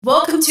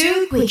Welcome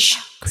to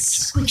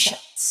Quickshots.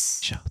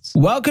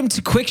 Welcome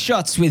to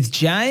Quickshots with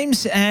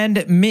James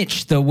and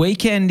Mitch. The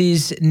weekend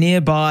is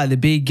nearby, the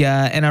big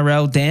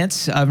NRL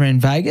dance over in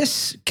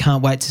Vegas.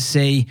 Can't wait to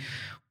see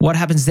what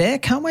happens there.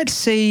 Can't wait to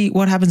see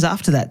what happens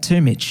after that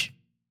too, Mitch.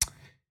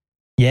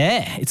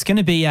 Yeah, it's going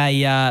to be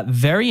a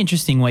very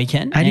interesting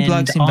weekend. 80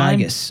 blokes in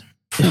Vegas.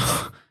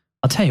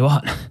 I'll tell you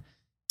what,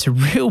 it's a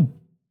real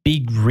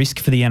big risk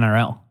for the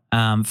NRL.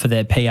 For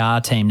their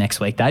PR team next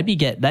week. They'd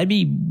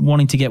be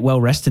wanting to get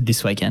well rested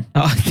this weekend.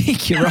 Oh, I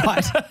think you're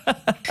right.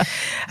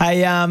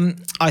 Hey,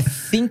 I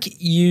think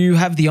you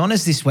have the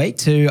honours this week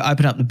to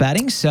open up the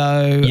batting.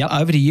 So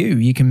Over to you.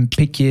 You can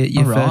pick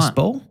your first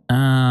ball.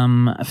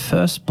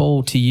 First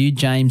ball to you,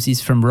 James,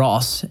 is from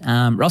Ross.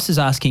 Ross is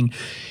asking,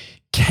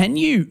 can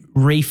you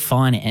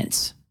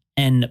refinance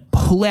and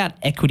pull out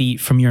equity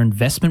from your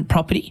investment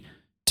property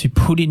to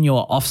put in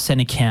your offset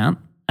account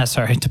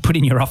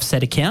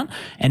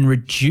and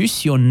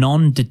reduce your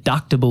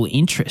non-deductible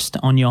interest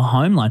on your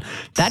home loan?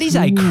 That is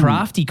a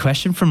crafty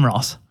question from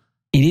Ross.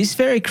 It is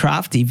very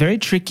crafty, very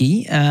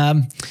tricky.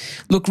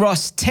 Look,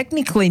 Ross,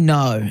 technically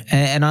no.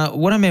 And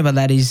what I mean by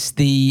that is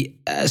the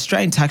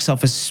Australian Tax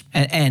Office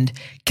and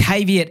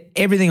caveat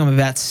everything I'm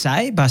about to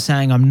say by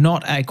saying I'm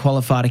not a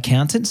qualified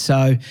accountant.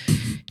 So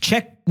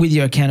check with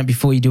your accountant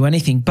before you do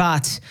anything.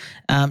 But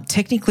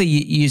technically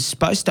you're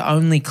supposed to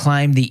only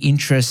claim the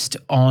interest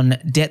on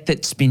debt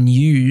that's been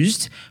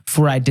used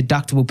for a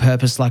deductible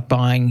purpose like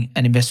buying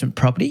an investment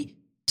property.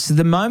 So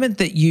the moment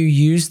that you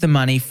use the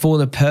money for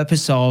the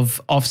purpose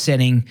of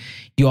offsetting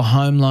your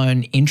home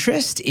loan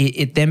interest,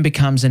 it then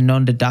becomes a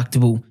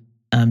non-deductible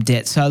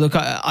debt. So look,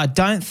 I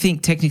don't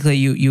think technically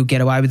you'll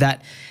get away with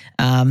that.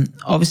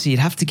 Obviously, you'd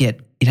have to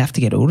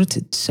get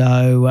audited.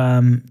 So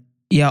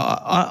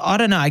I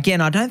don't know. Again,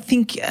 I don't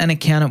think an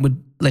accountant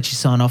would let you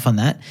sign off on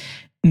that.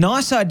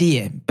 Nice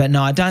idea, but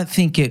no, I don't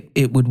think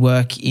it would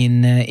work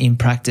in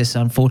practice,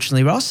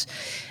 unfortunately, Ross.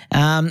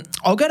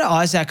 I'll go to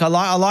Isaac.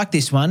 I like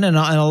this one, and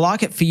I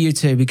like it for you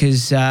too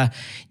because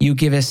you'll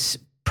give us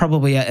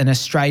probably an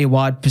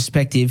Australia-wide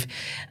perspective.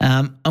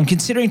 I'm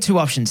considering two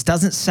options.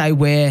 Doesn't say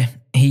where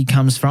he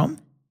comes from.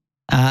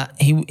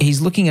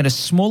 He's looking at a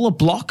smaller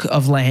block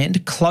of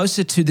land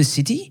closer to the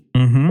city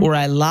or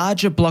a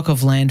larger block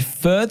of land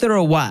further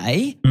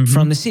away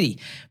from the city,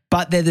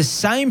 but they're the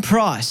same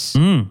price.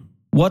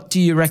 What do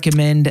you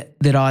recommend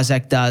that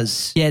Isaac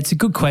does? Yeah, it's a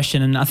good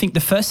question. And I think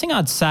the first thing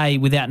I'd say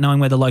without knowing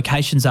where the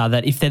locations are,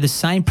 that if they're the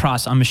same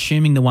price, I'm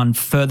assuming the one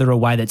further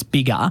away that's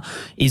bigger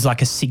is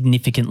like a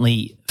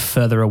significantly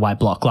further away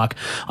block. Like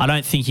I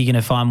don't think you're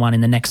going to find one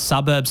in the next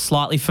suburb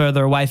slightly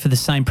further away for the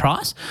same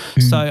price.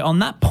 So on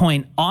that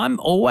point, I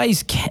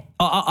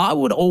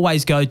would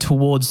always go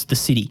towards the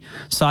city.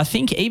 So I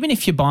think even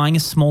if you're buying a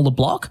smaller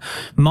block,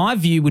 my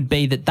view would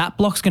be that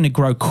block's going to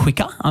grow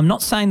quicker. I'm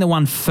not saying the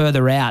one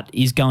further out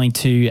is going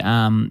to,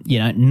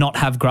 not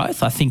have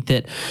growth. I think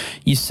that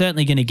you're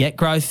certainly going to get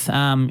growth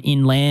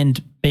in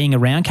land being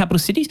around capital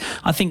cities.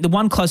 I think the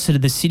one closer to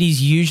the city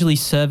is usually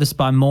serviced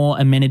by more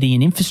amenity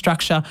and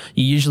infrastructure.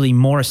 You're usually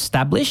more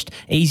established,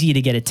 easier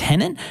to get a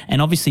tenant.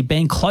 And obviously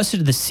being closer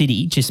to the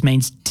city just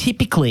means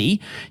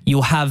typically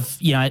you'll have,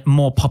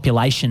 more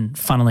population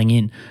funneling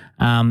in.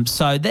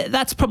 So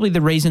that's probably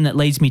the reason that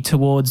leads me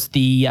towards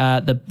the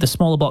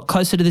smaller block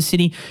closer to the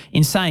city.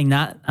 In saying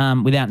that,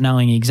 without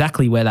knowing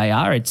exactly where they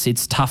are,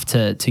 it's tough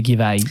to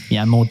give a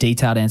more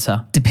detailed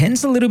answer.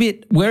 Depends a little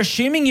bit. We're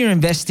assuming you're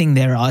investing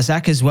there,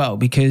 Isaac, as well,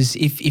 because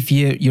if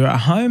you're a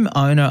home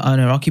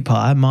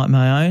owner-occupier,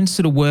 my own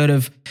sort of word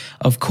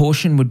of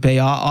caution would be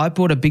I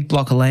bought a big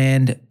block of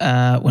land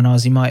when I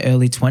was in my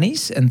early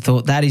 20s and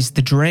thought that is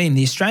the dream,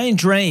 the Australian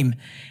dream.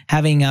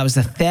 Having it was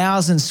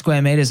 1,000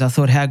 square meters, I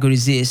thought, how good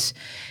is this?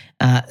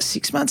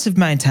 6 months of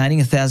maintaining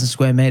 1,000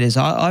 square meters,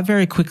 I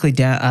very quickly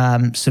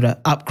sort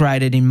of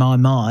upgraded in my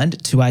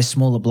mind to a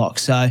smaller block.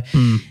 So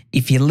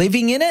if you're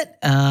living in it,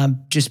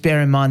 just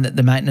bear in mind that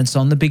the maintenance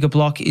on the bigger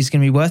block is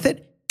going to be worth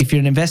it. If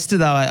you're an investor,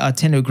 though, I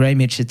tend to agree,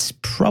 Mitch, it's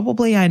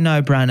probably a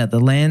no-brainer. The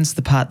land's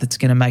the part that's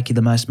going to make you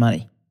the most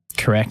money.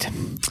 Correct.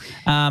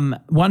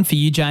 One for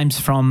you, James,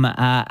 from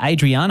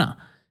Adriana.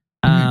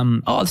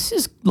 This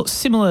is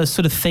similar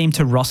sort of theme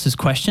to Ross's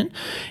question.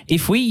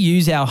 If we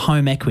use our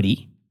home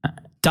equity,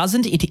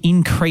 doesn't it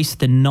increase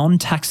the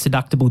non-tax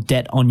deductible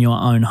debt on your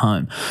own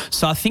home?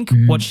 So I think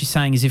what she's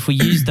saying is if we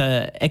use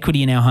the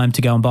equity in our home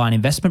to go and buy an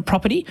investment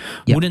property,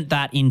 wouldn't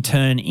that in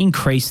turn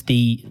increase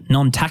the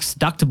non-tax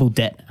deductible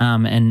debt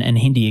and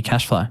hinder your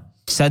cash flow?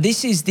 So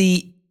this is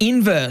the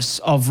inverse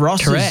of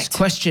Ross's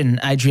question,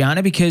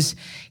 Adriana, because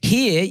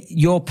here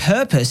your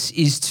purpose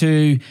is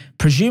to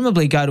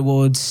presumably go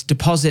towards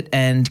deposit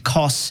and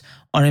costs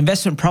on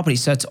investment property.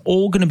 So it's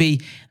all going to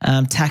be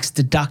tax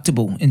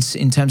deductible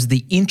in terms of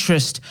the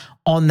interest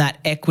on that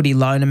equity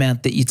loan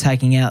amount that you're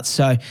taking out.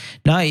 So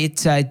no,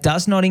 it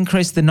does not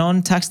increase the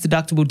non-tax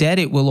deductible debt.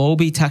 It will all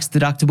be tax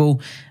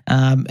deductible.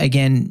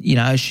 Again,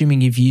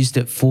 assuming you've used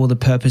it for the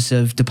purpose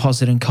of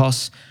deposit and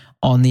costs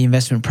on the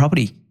investment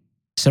property.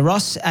 So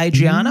Ross,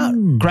 Adriana,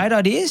 great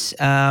ideas.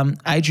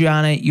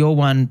 Adriana, your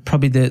one,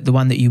 probably the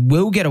one that you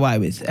will get away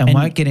with and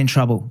won't get in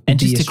trouble. And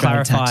just to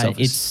clarify,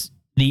 it's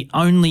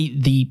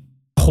the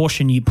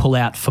portion you pull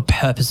out for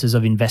purposes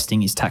of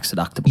investing is tax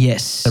deductible.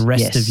 Yes. The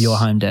rest of your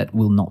home debt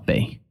will not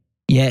be.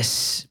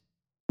 Yes.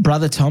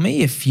 Brother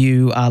Tommy, if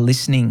you are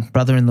listening,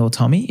 brother-in-law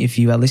Tommy, if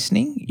you are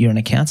listening, you're an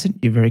accountant,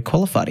 you're a very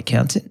qualified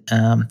accountant.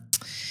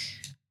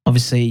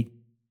 Obviously,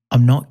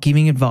 I'm not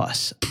giving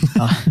advice.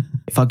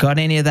 If I got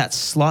any of that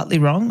slightly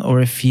wrong,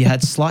 or if you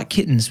had slight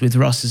kittens with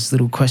Ross's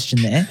little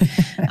question there,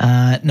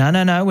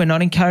 no, we're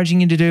not encouraging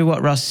you to do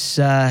what Ross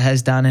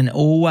has done, and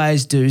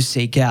always do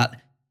seek out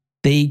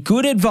the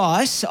good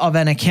advice of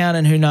an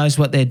accountant who knows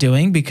what they're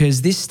doing,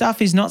 because this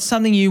stuff is not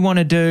something you want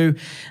to do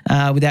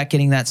without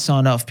getting that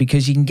signed off,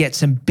 because you can get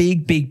some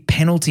big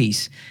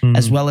penalties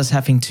as well as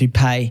having to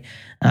pay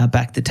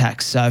back the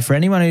tax. So for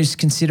anyone who's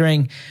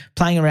considering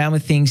playing around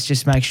with things,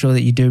 just make sure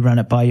that you do run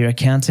it by your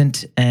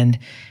accountant. And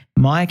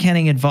my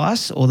accounting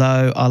advice,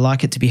 although I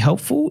like it to be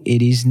helpful,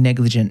 it is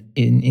negligent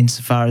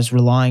insofar as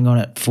relying on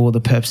it for the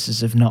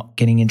purposes of not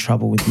getting in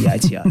trouble with the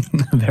ATO.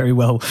 Very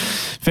well.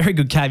 Very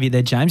good caveat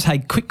there, James. Hey,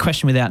 quick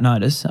question without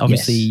notice.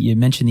 Obviously, you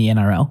mentioned the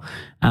NRL.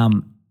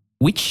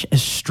 Which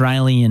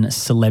Australian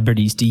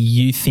celebrities do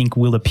you think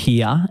will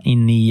appear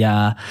in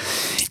the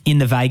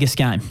Vegas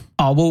game?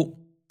 Oh, well,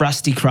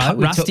 Rusty Crowe.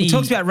 We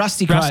talked about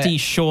Rusty Crowe. Rusty,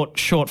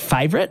 short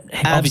favourite.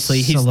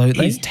 Obviously,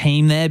 his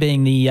team there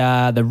being the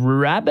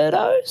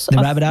Rabbitohs. The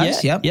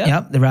Rabbitohs, yep,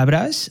 the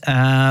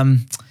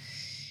Rabbitohs.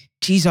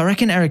 Geez, I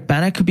reckon Eric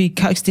Banner could be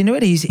coaxed into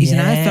it. He's an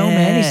AFL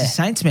man. He's a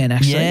Saints man,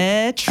 actually.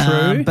 Yeah,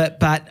 true.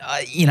 But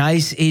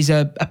he's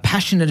a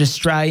passionate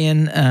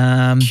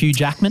Australian. Hugh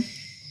Jackman.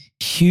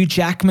 Hugh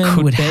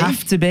Jackman would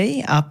have to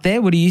be up there.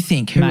 What do you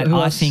think? Who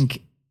I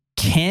think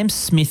Cam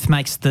Smith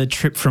makes the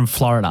trip from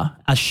Florida,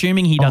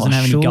 assuming he doesn't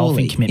have any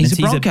golfing commitments.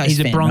 He's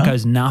a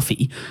Broncos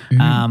nuffy.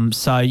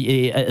 So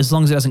as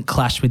long as it doesn't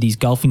clash with his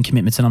golfing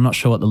commitments, and I'm not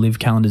sure what the live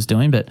calendar's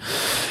doing, but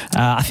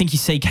I think you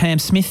see Cam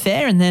Smith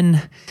there, and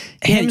then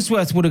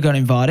Hemsworth would have got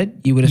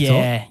invited, you would have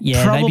thought.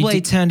 Yeah,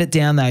 probably turned it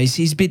down though.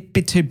 He's a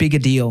bit too big a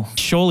deal.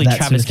 Surely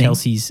Travis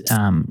Kelce's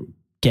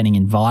getting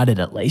invited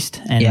at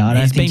least. And I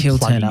don't think he'll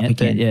turn up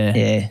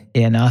again.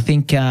 No, I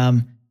think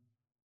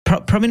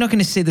probably not going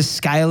to see the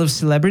scale of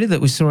celebrity that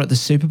we saw at the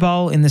Super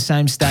Bowl in the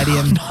same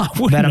stadium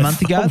about a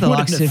month ago. The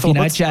likes of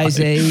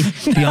Jay-Z,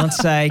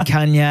 Beyonce,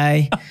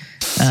 Kanye,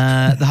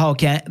 the whole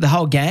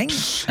gang.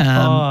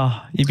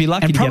 You'd be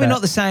lucky. And probably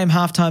not the same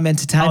halftime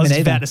entertainment. I was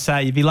about to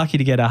say you'd be lucky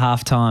to get a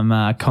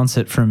halftime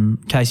concert from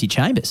Casey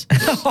Chambers,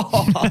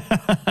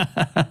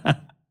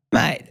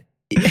 mate.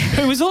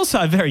 Who was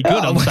also very good.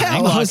 I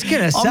was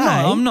going to say.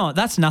 I'm not.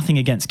 That's nothing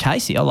against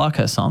Casey. I like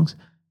her songs.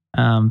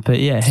 But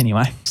yeah,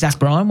 anyway. Zach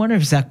Bryan. Wonder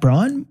if Zach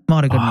Bryan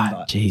might have got an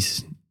invite.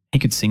 Jeez. He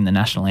could sing the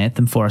national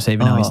anthem for us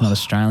even though he's not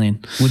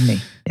Australian. Wouldn't he?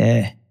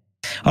 Yeah.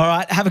 All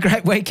right. Have a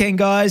great weekend,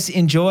 guys.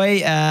 Enjoy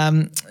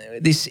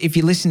this. If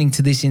you're listening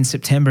to this in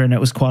September, and it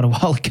was quite a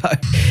while ago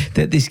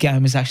that this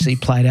game was actually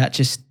played out,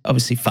 just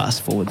obviously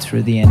fast forward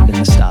through the end and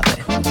the start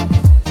there.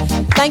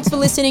 Thanks for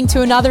listening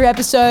to another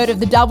episode of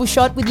The Double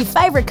Shot with your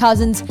favourite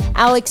cousins,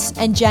 Alex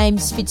and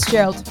James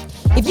Fitzgerald.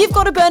 If you've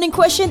got a burning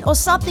question or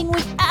something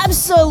we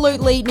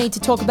absolutely need to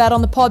talk about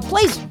on the pod,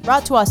 please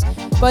write to us.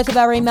 Both of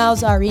our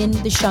emails are in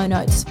the show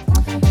notes.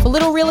 For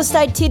little real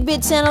estate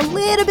tidbits and a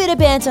little bit of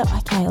banter,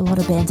 a lot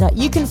of banter,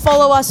 you can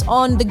follow us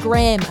on the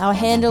gram. Our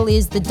handle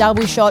is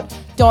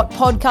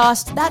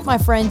thedoubleshot.podcast. That, my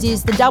friends,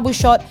 is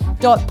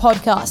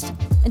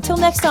thedoubleshot.podcast. Until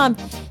next time,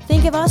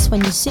 think of us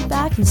when you sit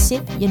back and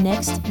sip your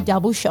next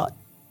double shot.